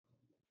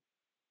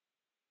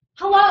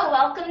Hello,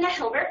 welcome to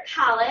Hilbert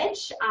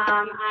College.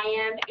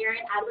 I am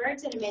Erin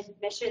Edwards, an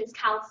admissions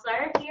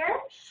counselor here.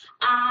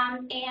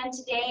 And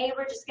today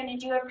we're just going to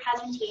do a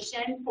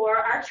presentation for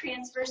our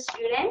transfer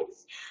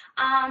students,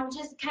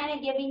 just kind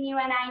of giving you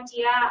an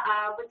idea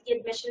of what the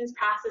admissions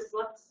process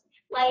looks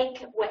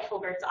like, what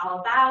Hilbert's all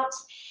about.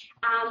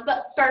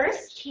 But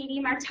first,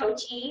 Katie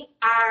Martocci,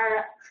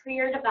 our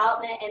Career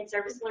Development and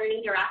Service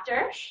Learning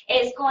Director,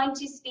 is going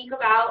to speak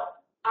about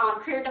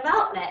career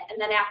development, and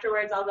then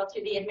afterwards I'll go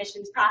through the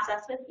admissions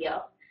process with you.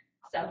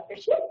 So here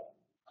she is.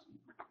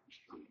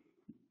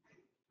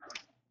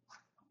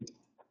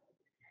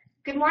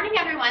 Good morning,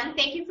 everyone.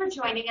 Thank you for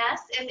joining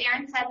us. As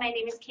Erin said, my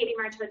name is Katie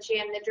Martocci.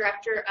 I'm the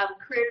Director of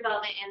Career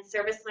Development and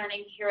Service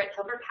Learning here at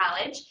Hilbert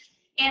College.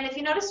 And if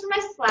you notice from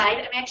my slide,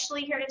 I'm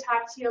actually here to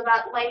talk to you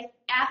about life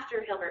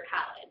after Hilbert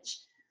College.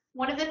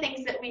 One of the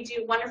things that we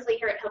do wonderfully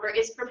here at Hilbert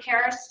is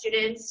prepare our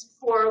students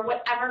for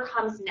whatever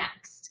comes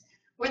next.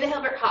 We're the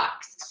Hilbert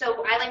Hawks,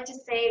 so I like to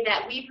say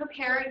that we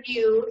prepare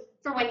you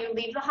for when you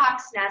leave the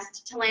Hawk's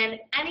nest to land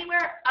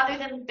anywhere other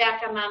than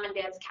back on mom and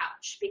dad's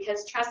couch,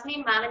 because trust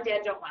me, mom and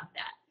dad don't want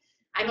that.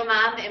 I'm a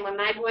mom, and when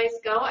my boys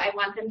go, I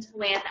want them to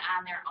land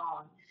on their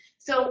own.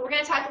 So we're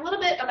going to talk a little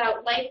bit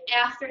about life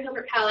after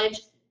Hilbert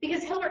College,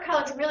 because Hilbert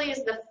College really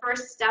is the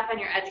first step on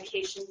your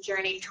education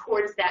journey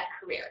towards that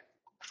career.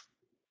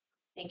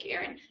 Thank you,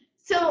 Erin.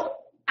 So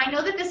I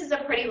know that this is a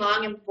pretty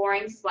long and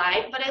boring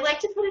slide, but I like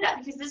to put it up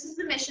because this is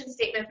the mission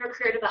statement for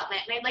career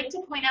development, and I'd like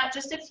to point out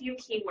just a few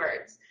key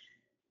words.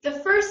 The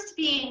first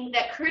being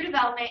that career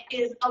development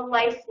is a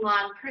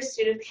lifelong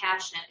pursuit of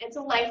passion. It's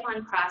a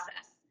lifelong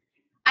process.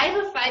 I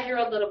have a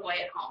 5-year-old little boy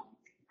at home.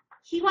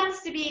 He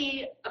wants to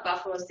be a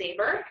Buffalo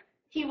Sabre.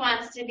 He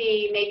wants to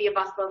be maybe a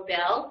Buffalo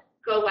Bill,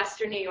 go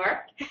Western New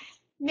York,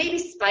 maybe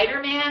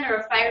Spider-Man or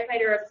a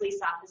firefighter or a police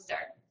officer.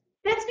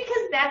 That's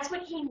because that's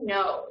what he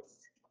knows.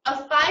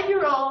 A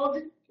 5-year-old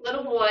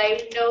little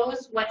boy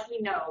knows what he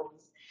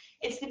knows.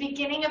 It's the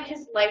beginning of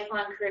his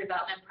lifelong career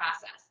development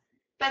process.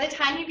 By the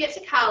time you get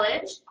to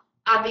college,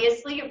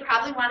 obviously you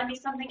probably want to be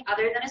something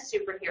other than a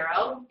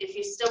superhero. If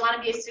you still want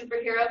to be a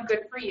superhero,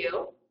 good for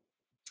you.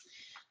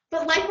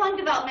 But lifelong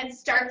development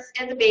starts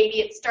as a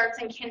baby, it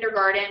starts in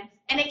kindergarten,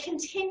 and it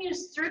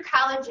continues through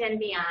college and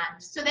beyond.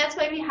 So that's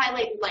why we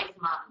highlight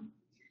lifelong.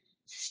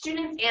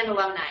 Students and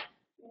alumni.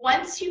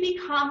 Once you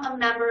become a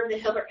member of the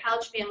Hilbert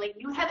College family,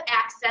 you have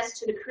access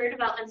to the Career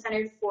Development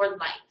Center for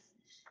life.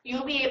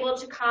 You'll be able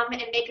to come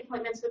and make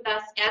appointments with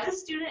us as a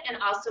student and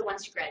also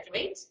once you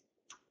graduate.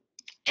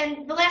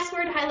 And the last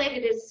word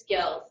highlighted is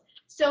skills.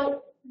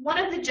 So one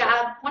of the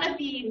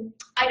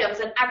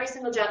items on every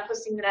single job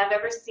posting that I've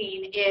ever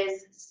seen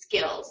is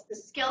skills, the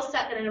skill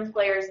set that an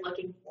employer is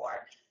looking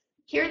for.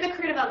 Here at the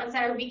Career Development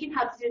Center, we can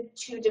help you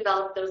to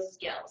develop those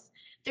skills.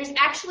 There's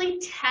actually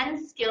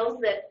 10 skills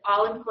that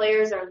all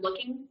employers are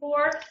looking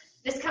for.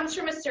 This comes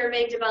from a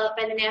survey developed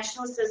by the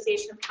National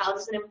Association of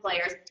Colleges and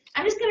Employers.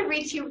 I'm just going to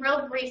read to you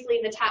real briefly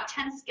the top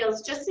 10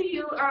 skills just so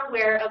you are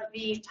aware of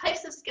the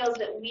types of skills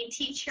that we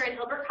teach here at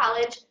Hilbert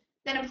College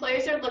that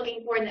employers are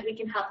looking for and that we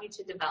can help you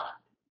to develop.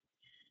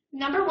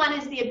 Number 1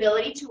 is the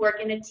ability to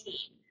work in a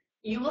team.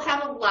 You will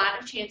have a lot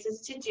of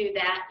chances to do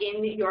that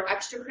in your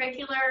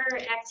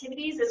extracurricular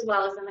activities as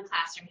well as in the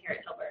classroom here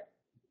at Hilbert.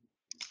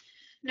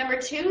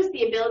 Number 2 is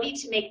the ability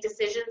to make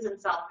decisions and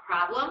solve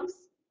problems.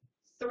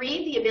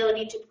 3, the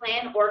ability to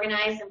plan,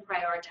 organize, and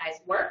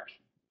prioritize work.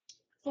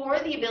 4,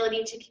 the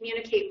ability to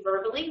communicate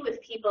verbally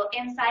with people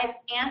inside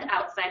and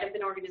outside of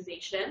an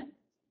organization.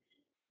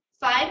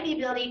 5, the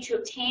ability to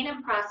obtain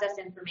and process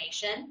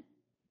information.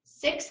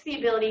 6, the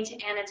ability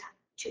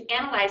to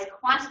analyze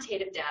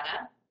quantitative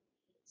data.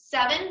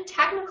 7,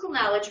 technical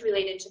knowledge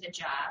related to the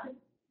job.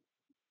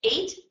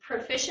 8,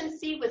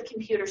 proficiency with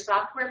computer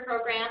software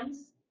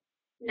programs.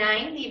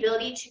 9, the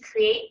ability to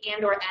create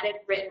and or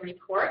edit written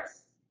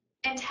reports.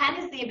 And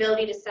 10 is the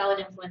ability to sell and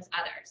influence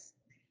others.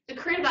 The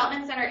Career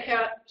Development Center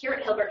here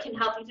at Hilbert can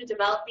help you to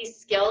develop these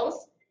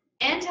skills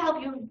and to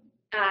help you,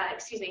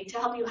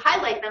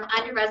 highlight them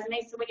on your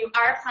resume so when you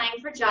are applying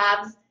for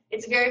jobs,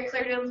 it's very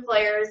clear to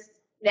employers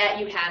that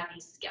you have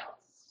these skills.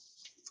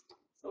 So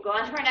we'll go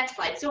on to our next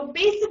slide. So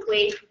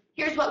basically,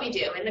 here's what we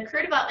do. In the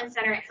Career Development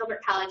Center at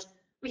Hilbert College,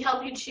 we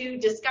help you to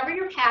discover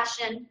your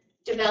passion,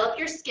 develop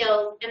your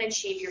skills, and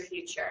achieve your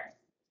future.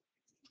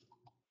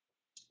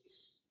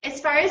 As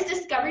far as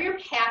discover your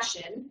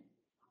passion,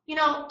 you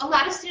know, a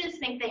lot of students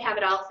think they have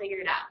it all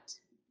figured out.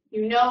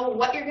 You know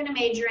what you're going to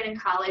major in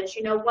college,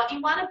 you know what you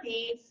want to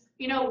be,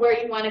 you know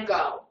where you want to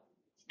go.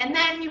 And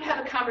then you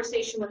have a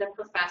conversation with a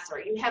professor.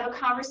 You have a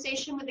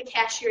conversation with a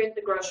cashier at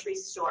the grocery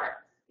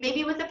store,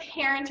 maybe with a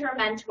parent or a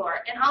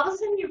mentor, and all of a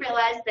sudden you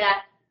realize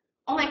that,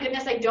 oh my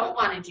goodness, I don't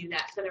want to do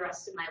that for the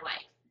rest of my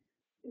life.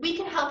 We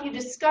can help you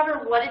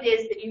discover what it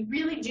is that you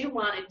really do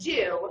want to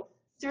do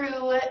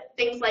through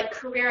things like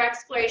career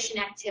exploration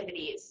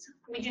activities.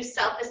 We do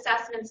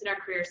self-assessments in our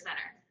Career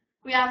Center.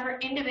 We offer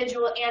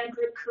individual and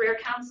group career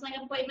counseling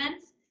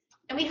appointments,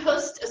 and we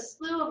host a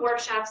slew of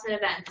workshops and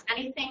events,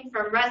 anything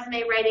from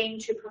resume writing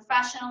to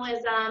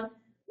professionalism.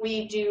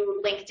 We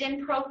do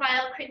LinkedIn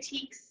profile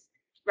critiques.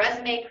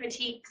 resume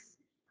critiques.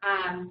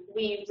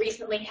 We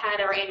recently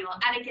had our annual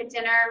etiquette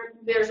dinner.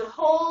 There's a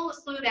whole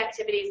slew of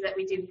activities that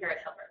we do here at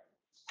Hilbert.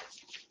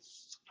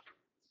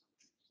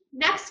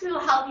 Next, we will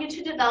help you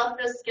to develop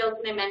those skills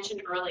that I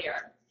mentioned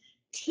earlier.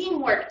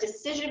 Teamwork,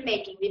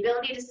 decision-making, the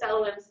ability to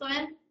sell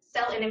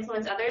and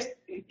influence others.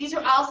 These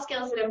are all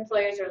skills that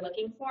employers are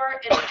looking for.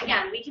 And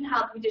again, we can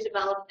help you to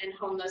develop and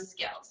hone those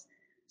skills.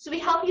 So we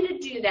help you to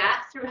do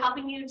that through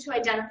helping you to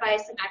identify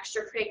some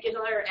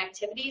extracurricular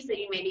activities that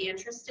you may be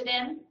interested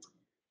in,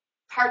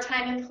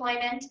 part-time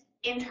employment,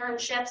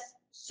 internships,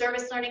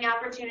 service learning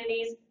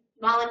opportunities,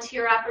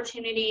 volunteer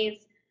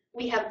opportunities.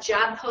 We have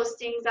job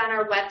postings on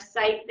our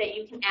website that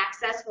you can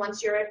access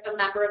once you're a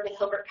member of the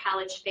Hilbert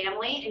College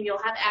family, and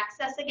you'll have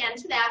access again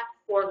to that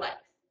for life.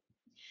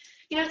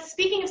 You know,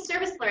 speaking of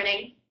service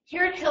learning,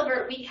 here at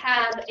Hilbert we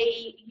have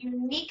a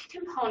unique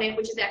component,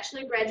 which is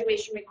actually a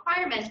graduation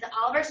requirement, that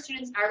all of our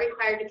students are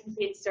required to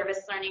complete service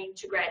learning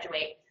to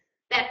graduate.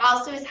 That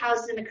also is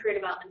housed in the Career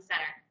Development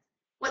Center.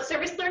 What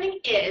service learning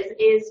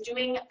is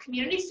doing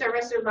community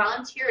service or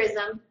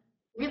volunteerism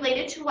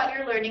related to what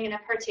you're learning in a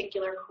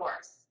particular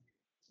course.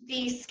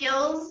 The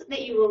skills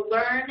that you will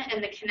learn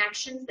and the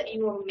connections that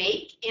you will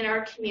make in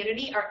our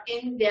community are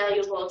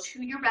invaluable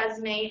to your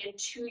resume and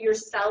to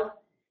yourself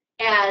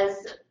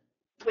as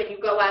when you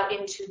go out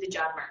into the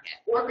job market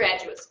or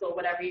graduate school,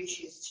 whatever you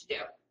choose to do.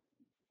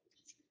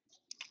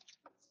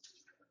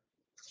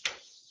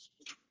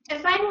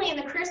 And finally, in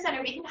the Career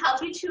Center, we can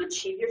help you to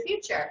achieve your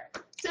future.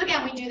 So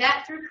again, we do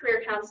that through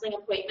career counseling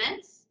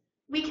appointments.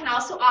 We can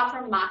also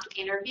offer mock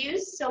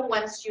interviews. So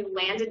once you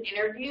land an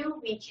interview,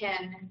 we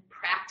can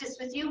practice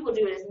with you. We'll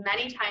do it as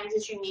many times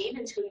as you need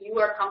until you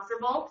are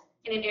comfortable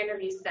in an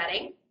interview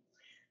setting.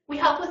 We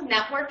help with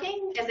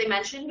networking. As I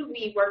mentioned,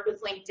 we work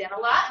with LinkedIn a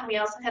lot, and we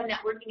also have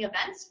networking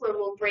events where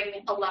we'll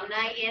bring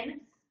alumni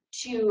in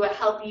to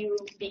help you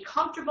be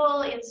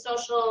comfortable in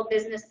social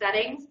business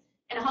settings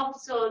and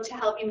also to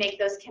help you make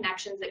those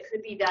connections that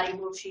could be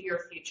valuable to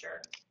your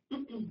future.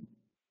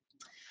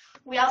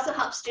 We also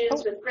help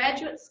students with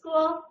graduate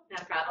school,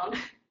 not a problem.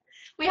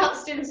 We help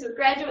students with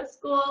graduate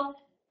school,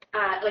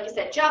 like I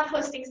said, job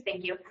postings,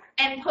 thank you,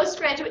 and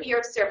postgraduate year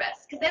of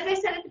service. Because as I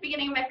said at the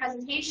beginning of my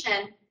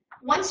presentation,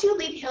 once you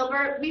leave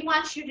Hilbert, we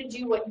want you to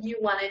do what you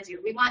want to do.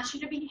 We want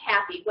you to be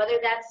happy, whether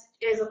that's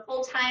as a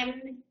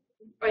full-time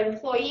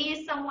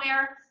employee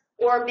somewhere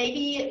or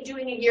maybe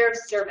doing a year of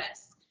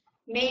service.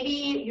 Maybe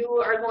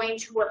you are going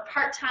to work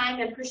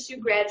part-time and pursue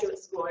graduate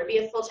school or be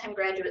a full-time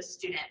graduate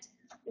student.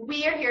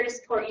 We are here to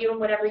support you in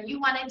whatever you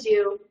want to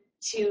do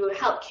to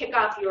help kick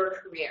off your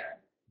career.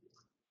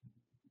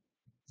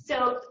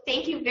 So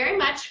thank you very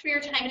much for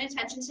your time and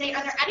attention today.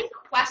 Are there any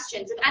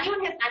questions? If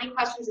anyone has any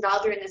questions at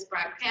all during this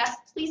broadcast,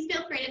 please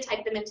feel free to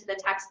type them into the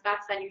text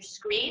box on your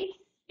screen,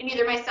 and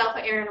either myself or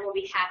Erin will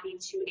be happy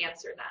to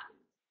answer them.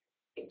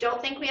 I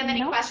don't think we have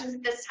any questions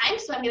at this time,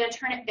 so I'm going to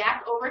turn it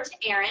back over to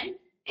Erin,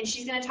 and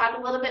she's going to talk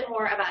a little bit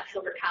more about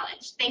Hilbert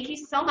College. Thank you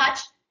so much,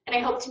 and I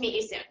hope to meet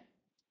you soon.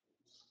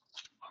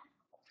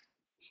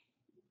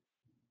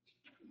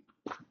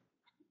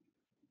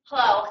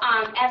 Hello.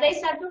 As I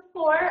said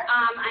before,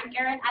 I'm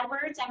Erin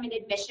Edwards. I'm an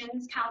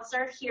admissions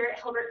counselor here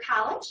at Hilbert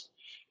College,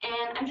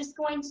 and I'm just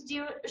going to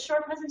do a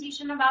short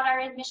presentation about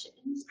our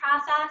admissions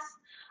process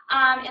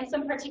and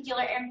some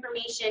particular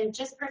information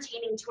just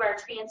pertaining to our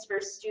transfer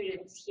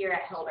students here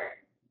at Hilbert.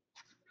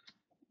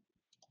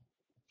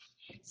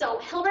 So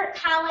Hilbert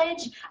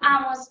College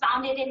was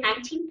founded in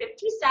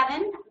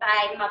 1957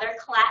 by Mother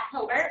Colette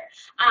Hilbert.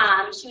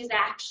 She was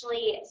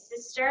actually a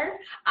sister.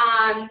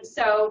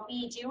 So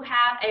we do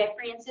have a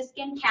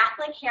Franciscan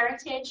Catholic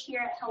heritage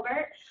here at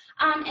Hilbert.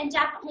 And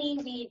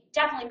we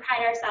definitely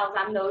pride ourselves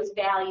on those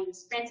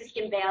values,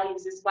 Franciscan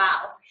values as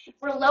well.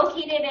 We're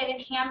located in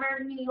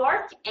Hamburg, New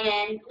York,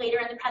 and later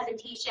in the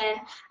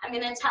presentation, I'm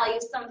going to tell you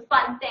some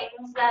fun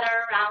things that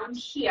are around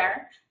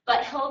here.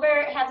 But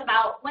Hilbert has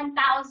about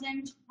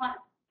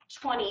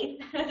 1,020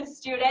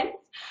 students,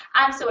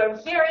 so a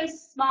very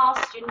small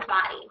student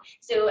body.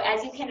 So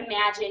as you can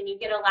imagine, you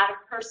get a lot of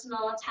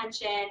personal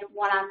attention,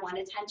 one-on-one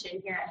attention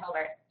here at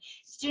Hilbert.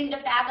 Student to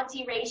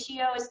faculty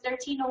ratio is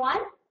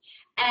 13:1,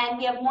 and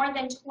we have more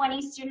than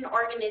 20 student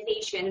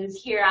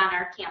organizations here on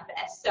our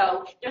campus.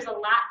 So there's a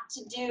lot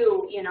to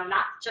do, you know,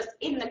 not just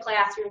in the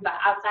classroom, but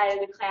outside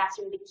of the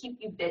classroom to keep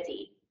you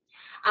busy.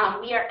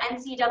 We are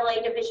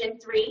NCAA Division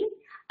III.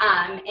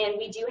 And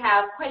we do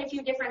have quite a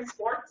few different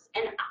sports,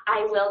 and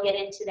I will get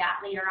into that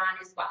later on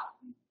as well.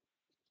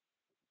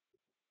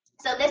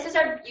 So this is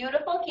our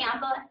beautiful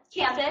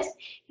campus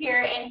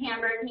here in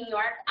Hamburg, New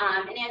York,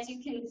 and as you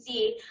can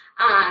see,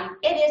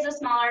 it is a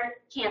smaller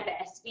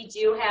campus. We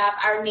do have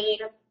our main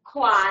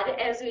quad,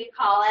 as we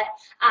call it,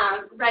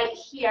 right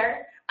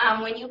here.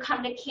 When you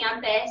come to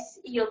campus,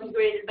 you'll be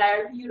greeted by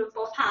our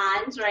beautiful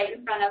ponds right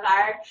in front of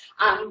our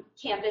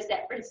campus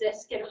at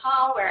Franciscan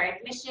Hall, where our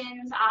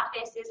admissions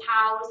office is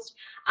housed.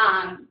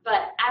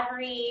 But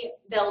every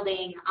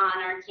building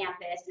on our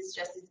campus is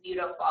just as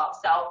beautiful.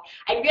 So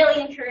I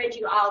really encourage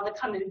you all to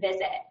come and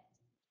visit.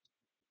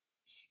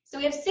 So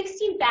we have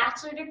 16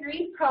 bachelor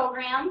degree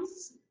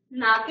programs.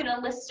 not going to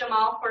list them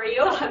all for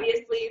you.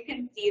 Obviously, you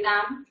can see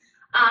them.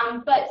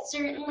 But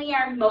certainly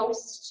our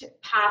most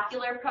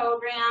popular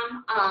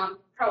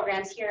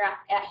programs here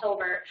at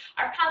Hilbert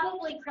are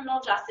probably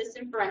criminal justice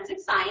and forensic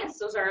science.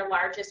 Those are our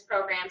largest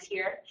programs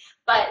here.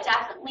 But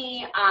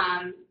definitely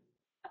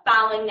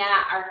following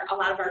that are a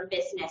lot of our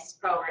business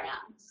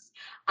programs.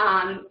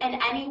 And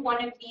any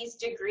one of these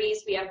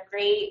degrees, we have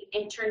great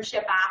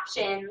internship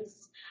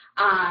options.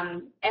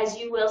 As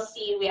you will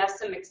see, we have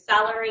some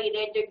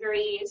accelerated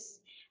degrees.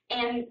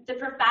 And the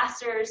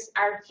professors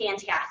are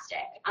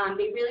fantastic.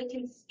 They really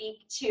can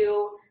speak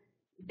to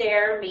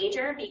their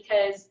major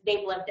because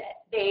they've lived it.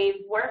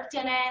 They've worked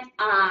in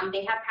it.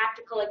 They have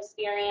practical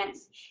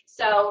experience.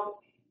 So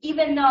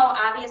even though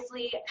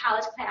obviously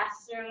college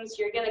classrooms,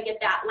 you're going to get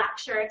that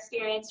lecture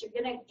experience,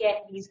 you're going to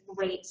get these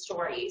great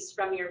stories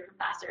from your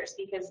professors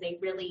because they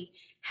really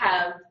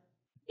have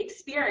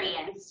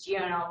experienced,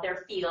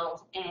 their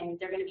field, and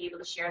they're going to be able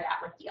to share that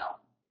with you.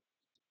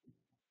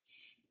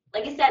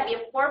 Like I said, we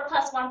have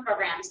 4+1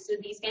 programs, so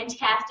these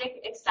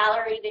fantastic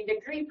accelerated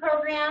degree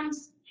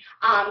programs,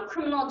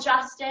 criminal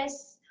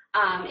justice,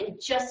 in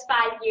just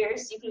 5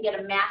 years, you can get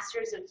a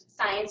Master's of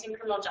Science in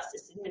Criminal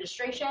Justice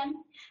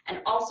Administration,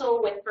 and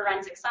also with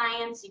forensic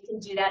science, you can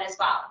do that as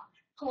well.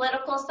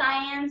 Political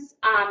science,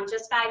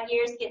 just 5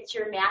 years, gets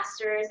your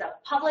Master's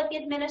of Public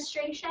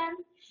Administration,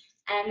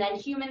 and then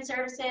human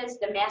services,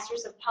 the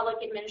Master's of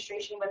Public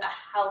Administration with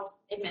a health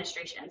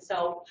administration.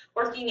 So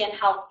working in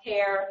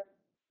healthcare,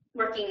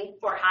 working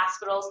for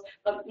hospitals,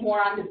 but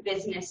more on the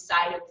business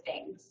side of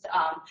things,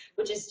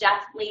 which is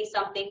definitely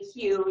something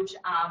huge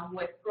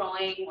with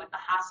growing with the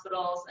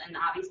hospitals and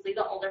obviously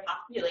the older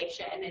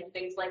population and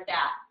things like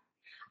that.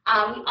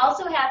 We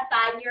also have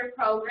 5-year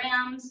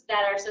programs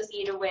that are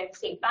associated with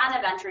St.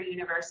 Bonaventure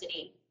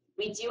University.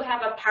 We do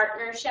have a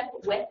partnership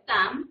with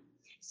them.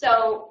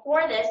 So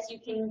for this, you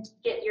can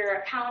get your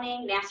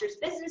accounting, Master's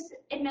Business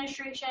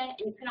Administration, and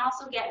you can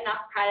also get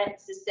enough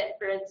credits to sit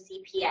for the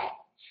CPA.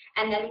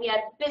 And then we have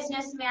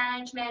business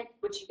management,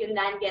 which you can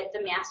then get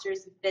the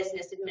Master's of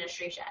Business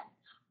Administration.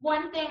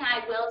 One thing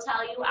I will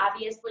tell you,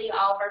 obviously,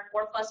 all of our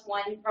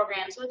 4+1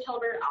 programs with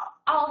Hilbert,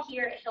 all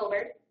here at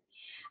Hilbert,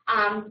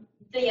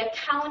 the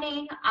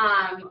accounting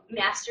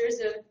Master's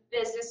of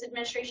Business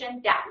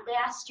Administration, that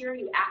last year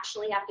you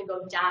actually have to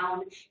go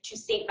down to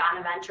St.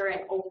 Bonaventure in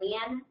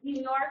Olean,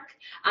 New York,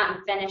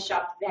 finish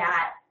up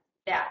that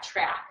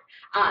track.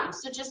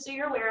 So just so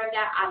you're aware of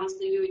that,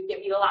 obviously we would give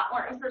you a lot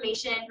more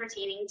information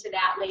pertaining to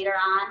that later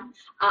on,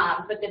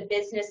 but the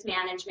business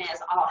management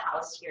is all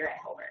housed here at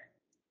Hilbert.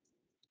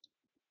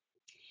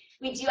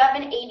 We do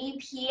have an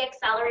ADP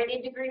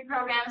accelerated degree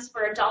programs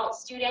for adult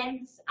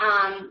students.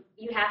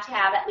 You have to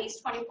have at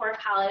least 24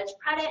 college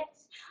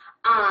credits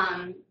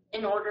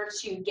in order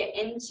to get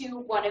into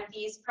one of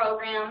these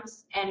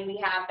programs, and we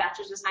have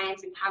Bachelor's of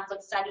Science in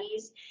Conflict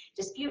Studies,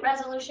 Dispute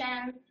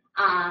Resolution,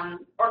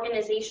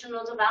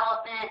 Organizational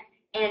Development,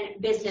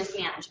 and Business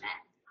Management.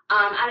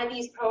 Out of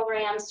these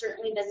programs,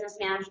 certainly business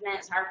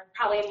management is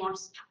probably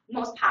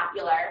most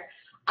popular,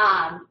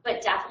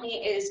 but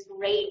definitely is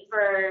great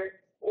for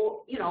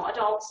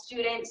adult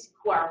students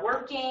who are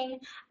working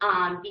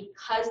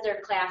because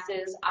their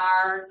classes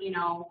are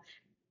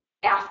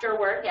after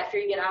work. After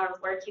you get out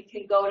of work, you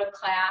can go to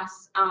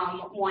class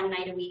one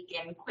night a week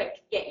and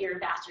quick get your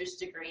bachelor's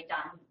degree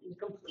done and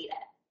complete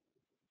it.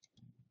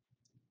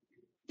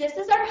 This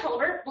is our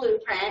Hilbert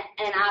blueprint,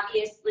 and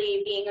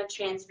obviously being a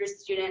transfer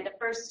student, the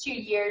first 2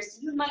 years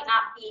you might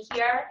not be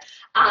here,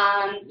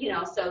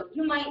 so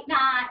you might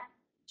not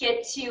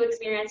get to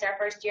experience our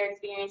first year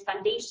experience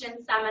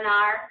foundation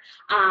seminar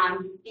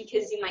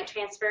because you might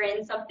transfer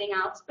in something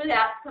else for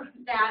that.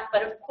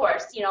 But of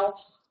course,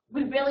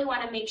 we really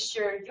want to make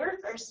sure your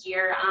first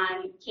year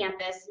on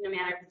campus, no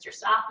matter if it's your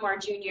sophomore,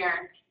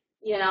 junior,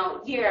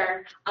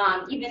 year,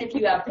 even if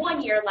you have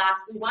 1 year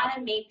left, we want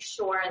to make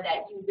sure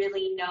that you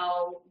really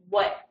know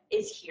what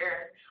is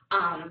here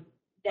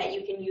that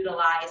you can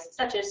utilize,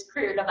 such as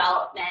career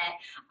development,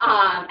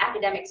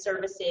 academic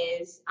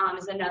services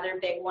is another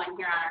big one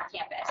here on our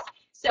campus.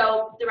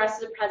 So the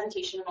rest of the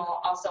presentation will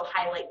also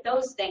highlight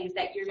those things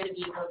that you're going to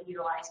be able to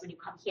utilize when you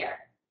come here.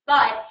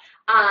 But,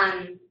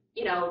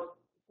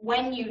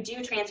 when you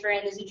do transfer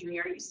in as a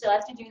junior, you still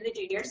have to do the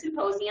Junior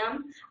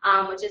Symposium,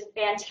 which is a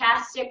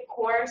fantastic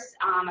course,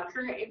 a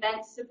current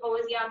event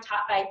symposium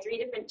taught by 3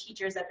 different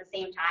teachers at the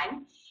same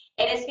time.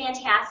 It is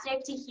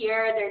fantastic to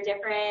hear their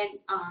different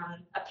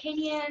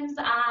opinions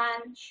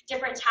on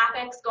different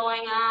topics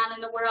going on in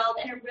the world,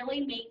 and it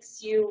really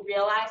makes you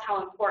realize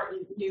how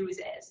important news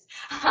is.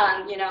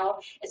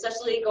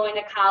 Especially going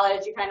to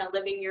college, you're kind of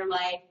living your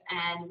life,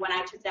 and when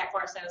I took that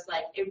course, I was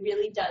like, it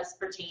really does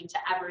pertain to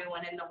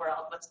everyone in the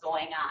world, what's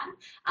going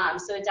on.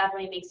 So it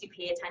definitely makes you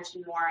pay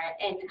attention more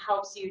and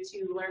helps you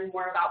to learn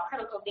more about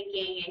critical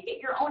thinking and get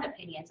your own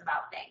opinions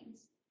about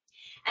things.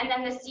 And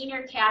then the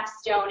senior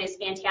capstone is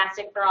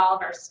fantastic for all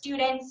of our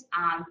students.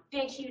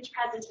 Big, huge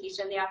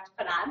presentation they have to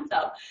put on, so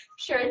I'm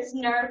sure it's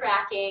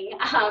nerve-wracking,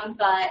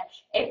 but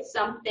it's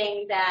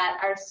something that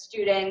our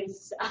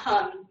students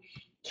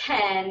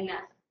can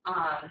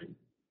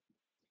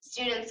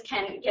Students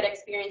can get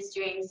experience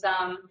doing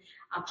some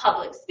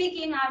public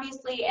speaking,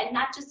 obviously, and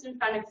not just in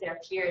front of their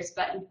peers,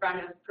 but in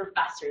front of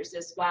professors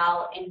as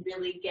well, and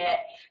really get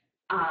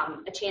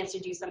a chance to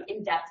do some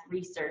in-depth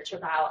research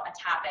about a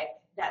topic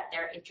that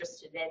they're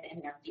interested in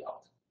their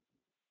field.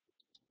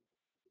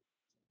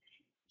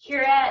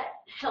 Here at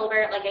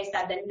Hilbert, like I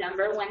said, the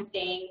number one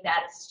thing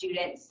that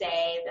students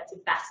say that's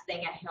the best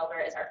thing at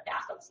Hilbert is our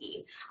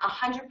faculty.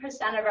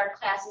 100% of our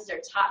classes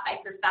are taught by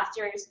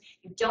professors.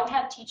 You don't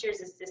have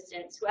teachers'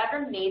 assistants.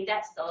 Whoever made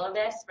that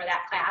syllabus for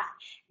that class,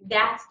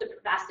 that's the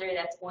professor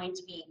that's going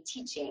to be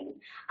teaching.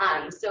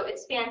 So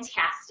it's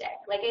fantastic.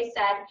 Like I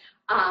said,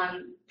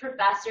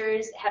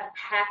 professors have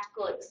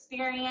practical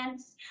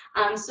experience,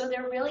 so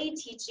they're really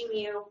teaching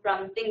you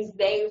from things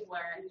they've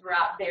learned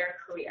throughout their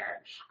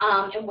career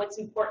and what's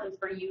important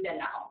for you to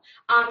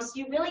know. So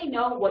you really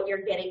know what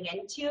you're getting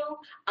into.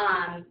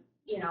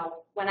 You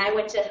know, when I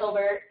went to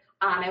Hilbert,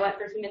 I went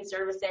for human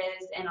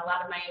services, and a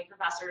lot of my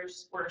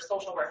professors were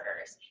social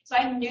workers. So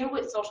I knew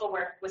what social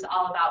work was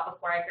all about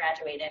before I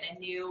graduated, and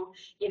knew,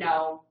 you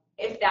know,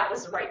 if that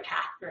was the right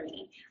path for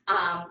me,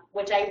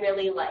 which I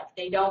really like.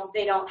 They don't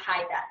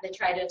hide that. They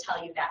try to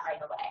tell you that right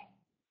away.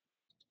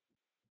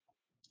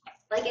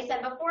 Like I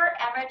said before,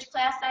 average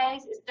class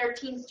size is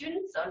 13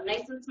 students, so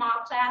nice and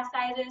small class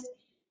sizes.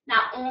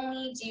 Not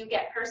only do you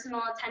get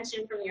personal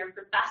attention from your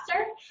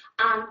professor,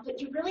 but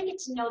you really get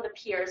to know the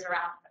peers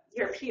around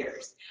your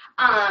peers.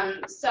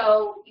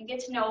 So you get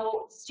to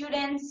know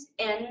students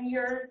in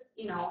your,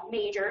 you know,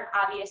 major,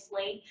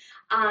 obviously,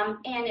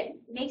 and it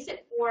makes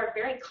it for a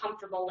very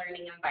comfortable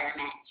learning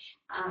environment.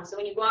 So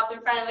when you go up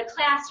in front of the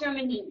classroom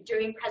and you're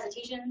doing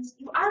presentations,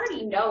 you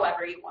already know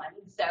everyone.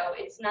 So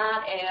it's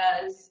not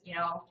as, you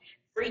know,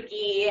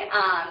 freaky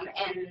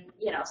and,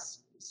 you know,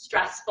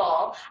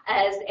 stressful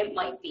as it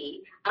might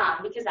be,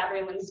 because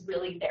everyone's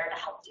really there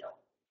to help you.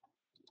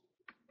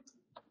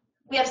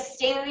 We have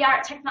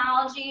state-of-the-art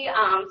technology.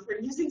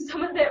 We're using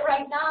some of it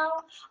right now.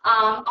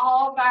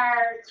 All of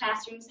our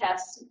classrooms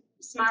have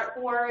smart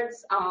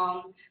boards,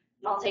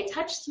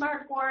 multi-touch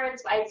smart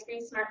boards,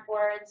 widescreen smart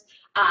boards,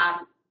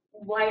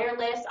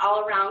 wireless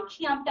all around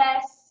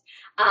campus.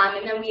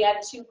 And then we have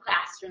 2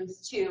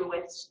 classrooms too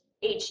with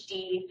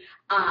HD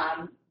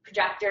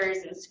projectors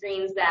and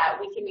screens that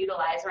we can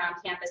utilize around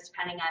campus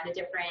depending on the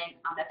different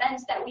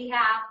events that we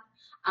have.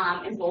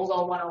 And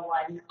Bogle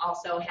 101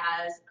 also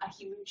has a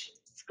huge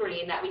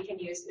screen that we can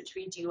use, which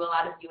we do a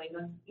lot of viewing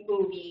of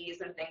movies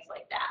and things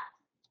like that.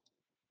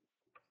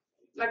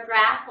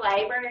 McGrath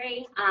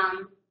Library,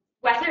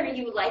 whether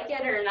you like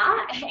it or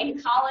not,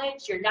 in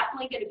college, you're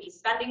definitely going to be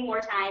spending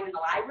more time in the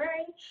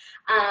library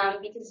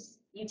because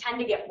you tend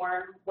to get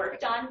more work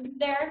done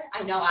there.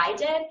 I know I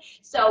did.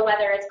 So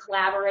whether it's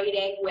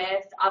collaborating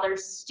with other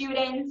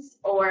students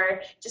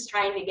or just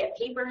trying to get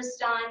papers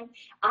done,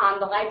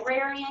 the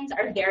librarians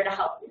are there to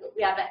help you.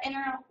 We have an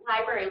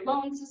interlibrary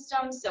loan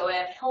system, so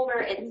if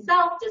Hilbert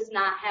itself does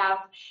not have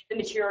the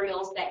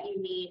materials that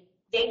you need,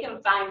 they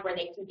can find where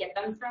they can get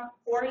them from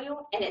for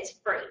you, and it's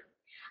free.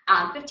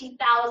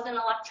 50,000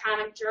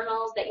 electronic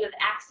journals that you have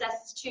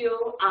access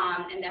to,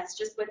 and that's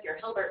just with your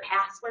Hilbert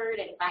password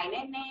and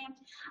sign-in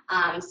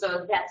name.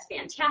 So that's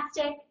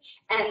fantastic.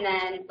 And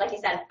then, like I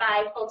said,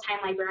 5 full-time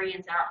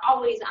librarians are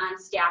always on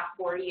staff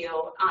for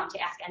you to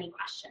ask any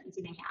questions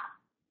you may have.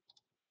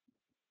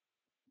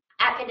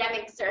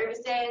 Academic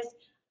services,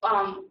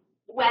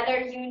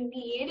 whether you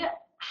need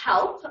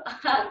help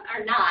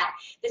or not,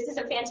 this is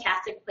a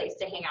fantastic place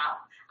to hang out.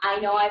 I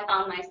know I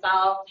found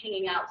myself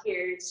hanging out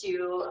here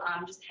to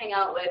just hang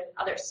out with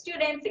other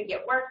students and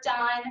get work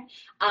done,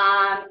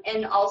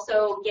 and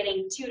also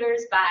getting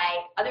tutors by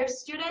other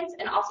students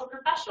and also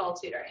professional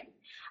tutoring.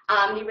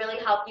 They really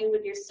help you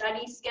with your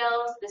study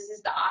skills. This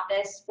is the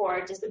Office for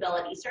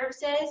Disability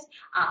Services,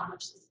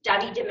 which is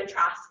Debbie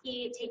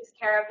Dimitrowski takes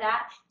care of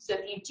that. So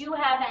if you do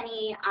have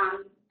any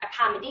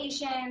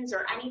accommodations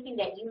or anything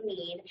that you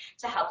need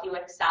to help you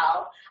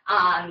excel,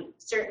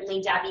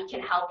 certainly Debbie can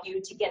help you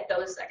to get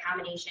those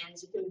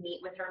accommodations. You can meet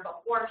with her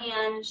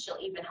beforehand. She'll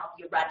even help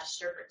you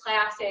register for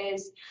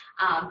classes.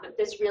 But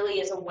this really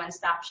is a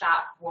one-stop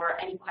shop for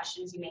any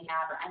questions you may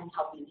have or any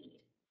help you need.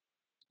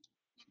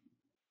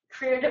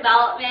 Career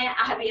development,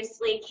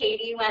 obviously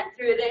Katie went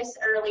through this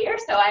earlier,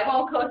 so I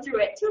won't go through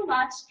it too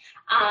much.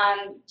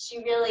 She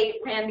really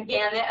ran the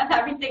gamut of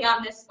everything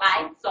on this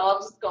slide, so I'll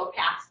just go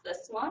past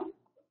this one.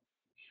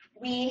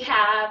 We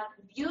have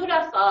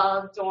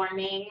beautiful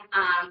dorming.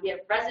 We have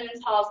residence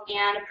halls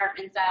and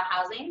apartment style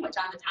housing, which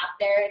on the top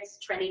there it's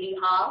Trinity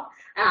Hall.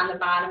 On the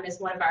bottom is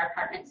one of our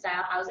apartment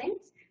style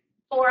housings.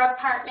 4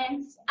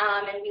 apartments,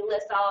 and we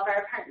list all of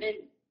our apartment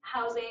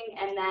housing.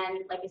 And then,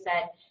 like I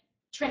said,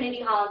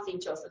 Trinity Hall and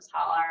St. Joseph's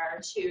Hall are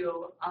our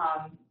 2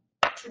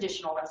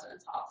 traditional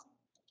residence halls.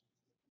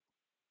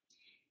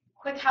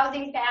 Quick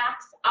housing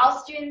facts, all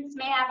students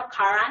may have a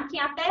car on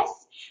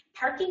campus.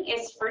 Parking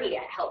is free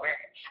at Hilbert.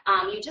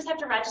 You just have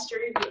to register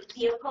your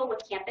vehicle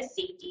with campus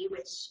safety,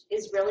 which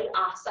is really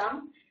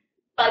awesome.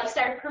 Bikes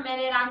are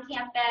permitted on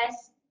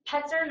campus.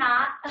 Pets are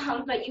not,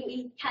 but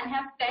you can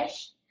have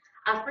fish.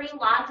 Free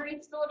laundry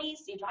facilities,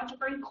 so you don't have to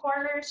bring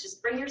quarters,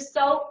 just bring your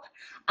soap,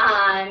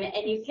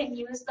 and you can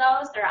use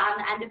those. They're on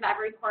the end of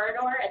every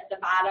corridor at the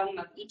bottom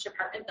of each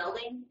apartment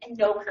building, and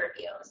no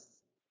curfews.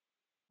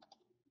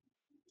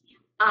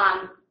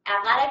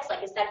 Athletics, like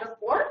I said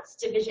before, it's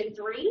Division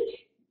III,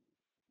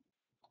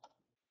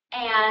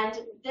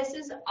 and this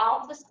is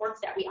all of the sports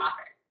that we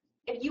offer.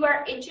 If you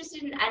are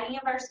interested in any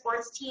of our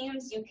sports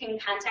teams, you can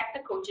contact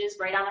the coaches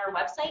right on our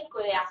website. Go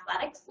to the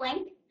athletics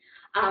link.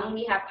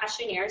 We have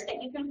questionnaires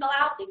that you can fill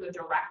out. They go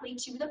directly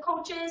to the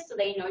coaches so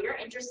they know you're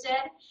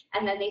interested,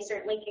 and then they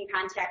certainly can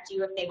contact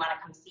you if they want to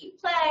come see you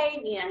play,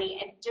 need any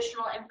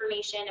additional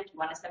information. If you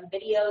want to send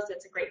videos,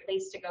 it's a great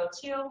place to go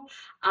to.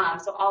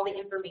 So all the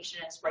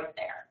information is right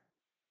there.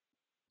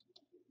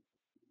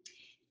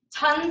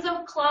 Tons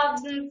of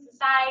clubs and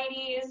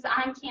societies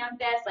on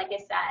campus. Like I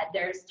said,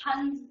 there's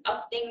tons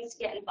of things to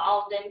get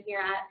involved in here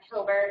at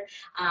Hilbert,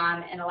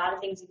 and a lot of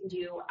things you can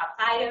do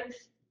outside of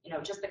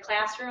just the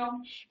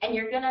classroom, and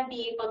you're going to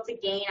be able to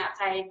gain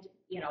outside,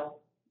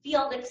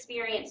 field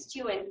experience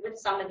too, and with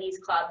some of these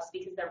clubs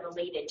because they're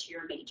related to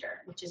your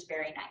major, which is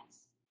very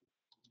nice.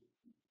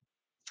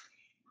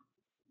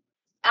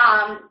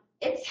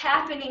 It's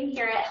happening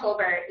here at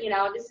Hilbert.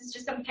 This is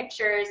just some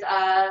pictures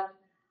of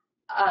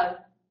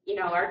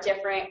our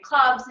different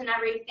clubs and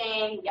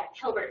everything. We got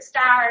Hilbert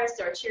Stars,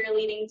 so our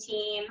cheerleading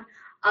team.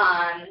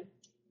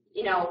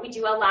 We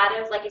do a lot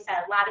of, like I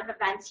said, a lot of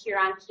events here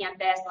on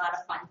campus, a lot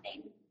of fun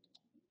things.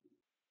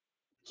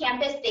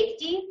 Campus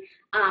safety,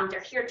 they're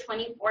here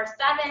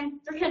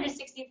 24/7,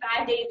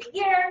 365 days a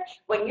year.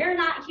 When you're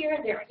not here,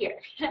 they're here.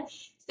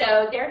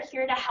 So they're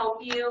here to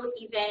help you,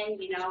 even,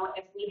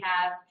 if we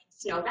have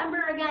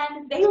Snowmember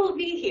again, they will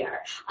be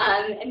here.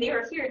 And they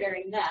were here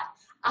during that.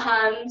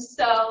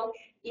 So,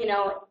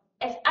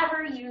 if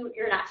ever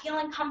you're not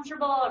feeling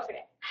comfortable, or if you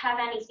have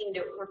anything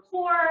to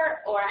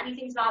report or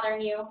anything's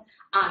bothering you,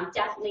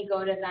 definitely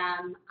go to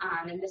them.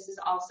 And this is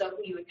also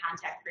who you would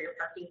contact for your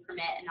parking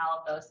permit and all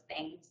of those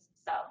things.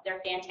 So they're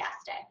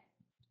fantastic.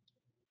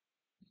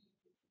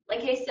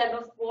 Like I said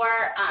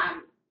before,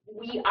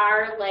 we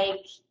are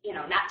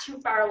not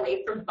too far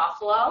away from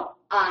Buffalo.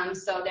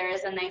 So there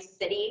is a nice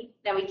city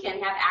that we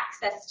can have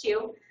access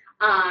to.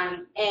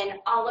 And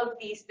all of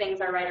these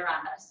things are right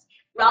around us.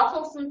 Ralph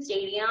Wilson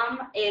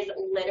Stadium is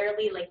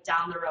literally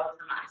down the road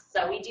from us.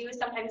 So we do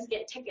sometimes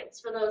get tickets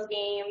for those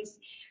games.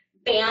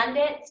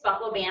 Bandits,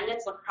 Buffalo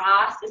Bandits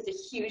lacrosse is a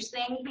huge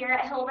thing here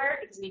at Hilbert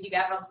because we do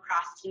have a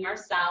lacrosse team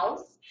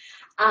ourselves.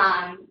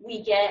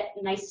 We get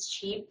nice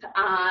cheap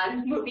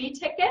movie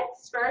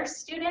tickets for our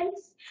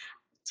students.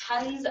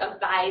 Tons of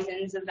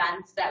Bison's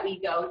events that we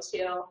go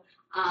to.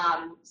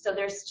 So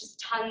there's just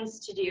tons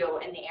to do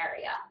in the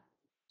area.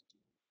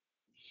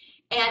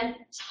 And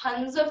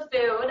tons of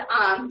food.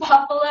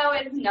 Buffalo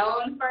is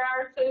known for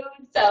our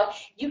food, so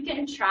you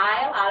can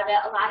try a lot of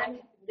it. A lot of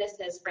this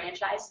is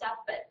franchise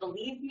stuff, but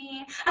believe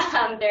me,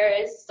 there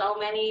is so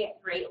many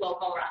great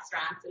local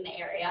restaurants in the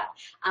area.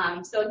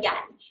 So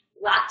again,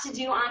 a lot to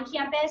do on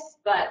campus,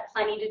 but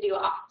plenty to do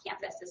off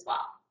campus as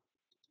well.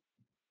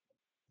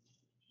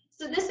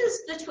 So this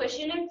is the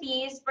tuition and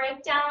fees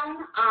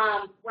breakdown.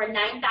 We're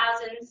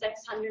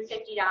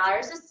 $9,650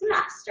 a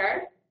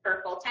semester for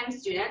a full-time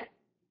student.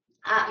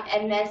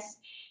 And this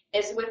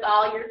is with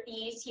all your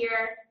fees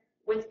here.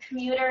 With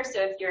commuter, so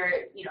if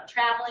you're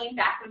traveling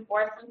back and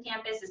forth from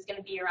campus, it's going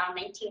to be around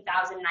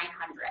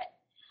 $19,900.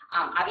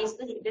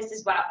 Obviously, this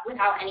is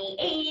without any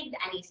aid,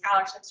 any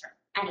scholarships, or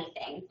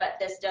anything, but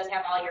this does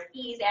have all your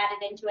fees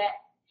added into it.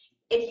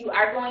 If you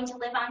are going to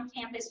live on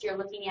campus, you're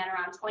looking at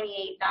around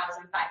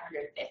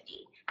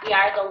 $28,550. We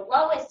are the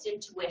lowest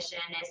in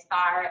tuition as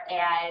far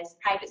as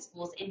private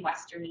schools in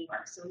Western New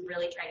York, so we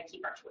really try to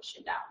keep our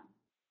tuition down.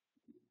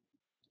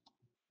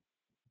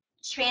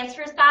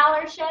 Transfer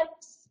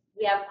scholarships.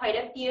 We have quite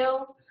a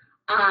few.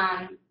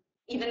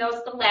 Even though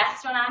it's the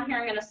last one on here,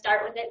 I'm going to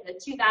start with it, the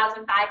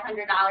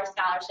 $2,500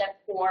 scholarship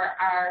for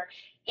our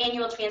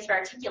annual transfer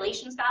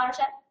articulation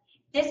scholarship.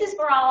 This is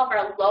for all of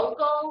our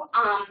local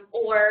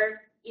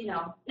or,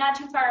 not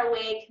too far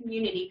away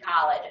community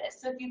colleges.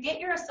 So if you get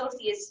your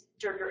associate's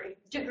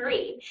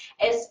degree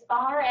as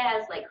far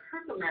as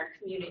Herkimer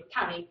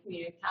County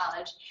Community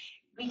College,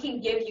 we can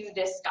give you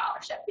this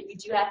scholarship, but you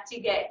do have to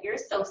get your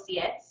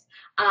associates.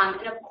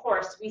 And of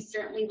course, we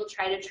certainly will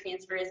try to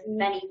transfer as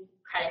many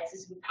credits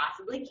as we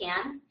possibly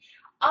can.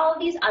 All of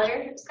these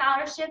other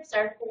scholarships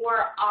are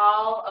for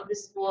all of the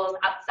schools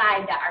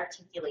outside that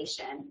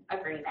articulation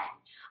agreement.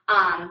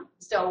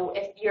 So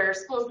if your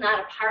school is not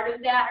a part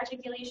of that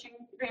articulation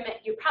agreement,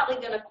 you're probably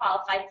going to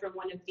qualify for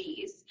one of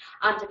these,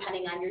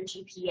 depending on your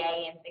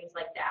GPA and things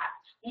like that.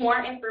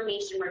 More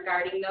information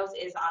regarding those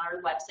is on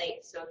our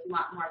website, so if you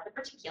want more of the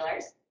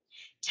particulars.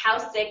 Tau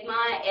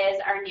Sigma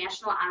is our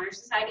National Honor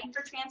Society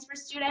for transfer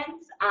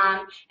students,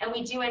 and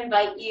we do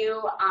invite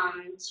you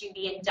to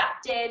be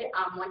inducted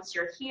once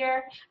you're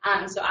here.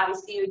 So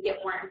obviously you would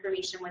get more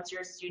information once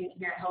you're a student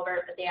here at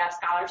Hilbert, but they have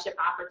scholarship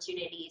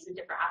opportunities and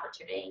different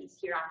opportunities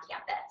here on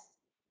campus.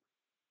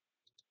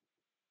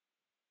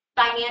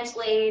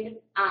 Financial aid,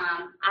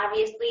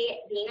 obviously,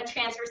 being a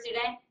transfer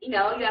student, you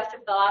have to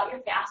fill out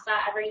your FAFSA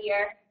every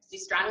year. So we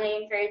strongly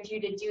encourage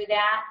you to do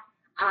that.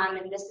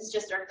 And this is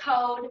just our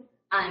code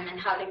and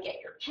how to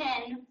get your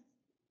PIN.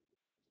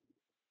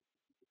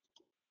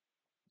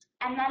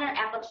 And then our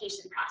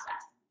application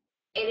process.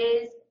 It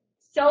is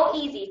so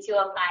easy to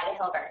apply to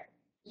Hilbert.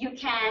 You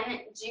can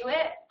do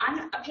it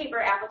on a paper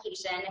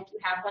application if you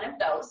have one of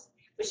those,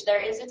 which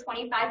there is a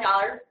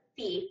 $25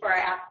 fee for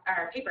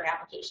our paper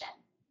application.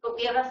 But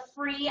we have a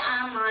free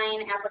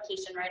online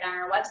application right on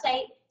our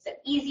website. So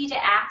easy to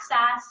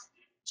access.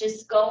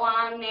 Just go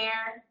on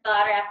there, fill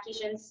out our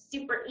application,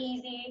 super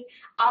easy.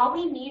 All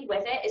we need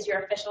with it is your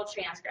official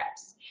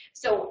transcripts.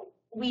 So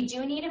we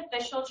do need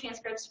official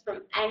transcripts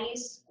from any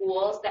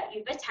schools that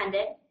you've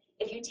attended.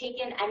 If you've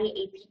taken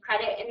any AP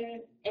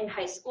credit in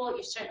high school,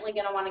 you're certainly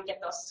going to want to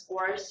get those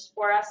scores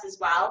for us as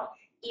well.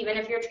 Even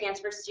if you're a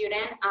transfer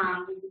student,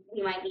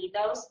 we might need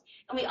those.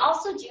 And we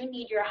also do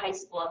need your high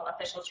school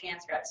official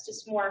transcripts,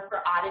 just more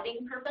for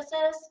auditing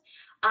purposes.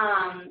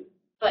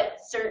 But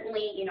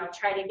certainly,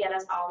 try to get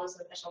us all those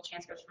official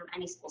transcripts from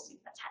any schools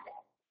you've attended.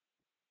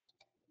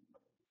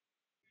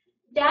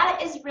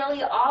 That is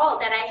really all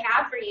that I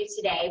have for you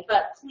today,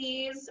 but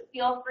please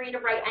feel free to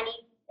write any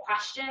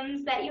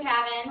questions that you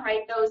have in,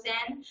 write those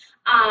in.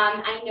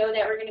 I know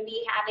that we're going to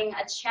be having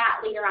a chat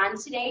later on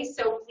today,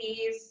 so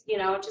please,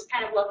 just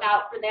kind of look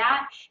out for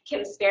that.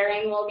 Kim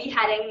Sparing will be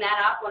heading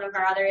that up, one of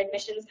our other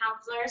admissions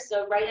counselors,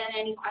 so write in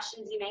any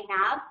questions you may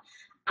have.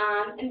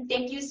 And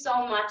thank you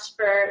so much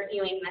for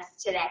viewing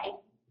this today.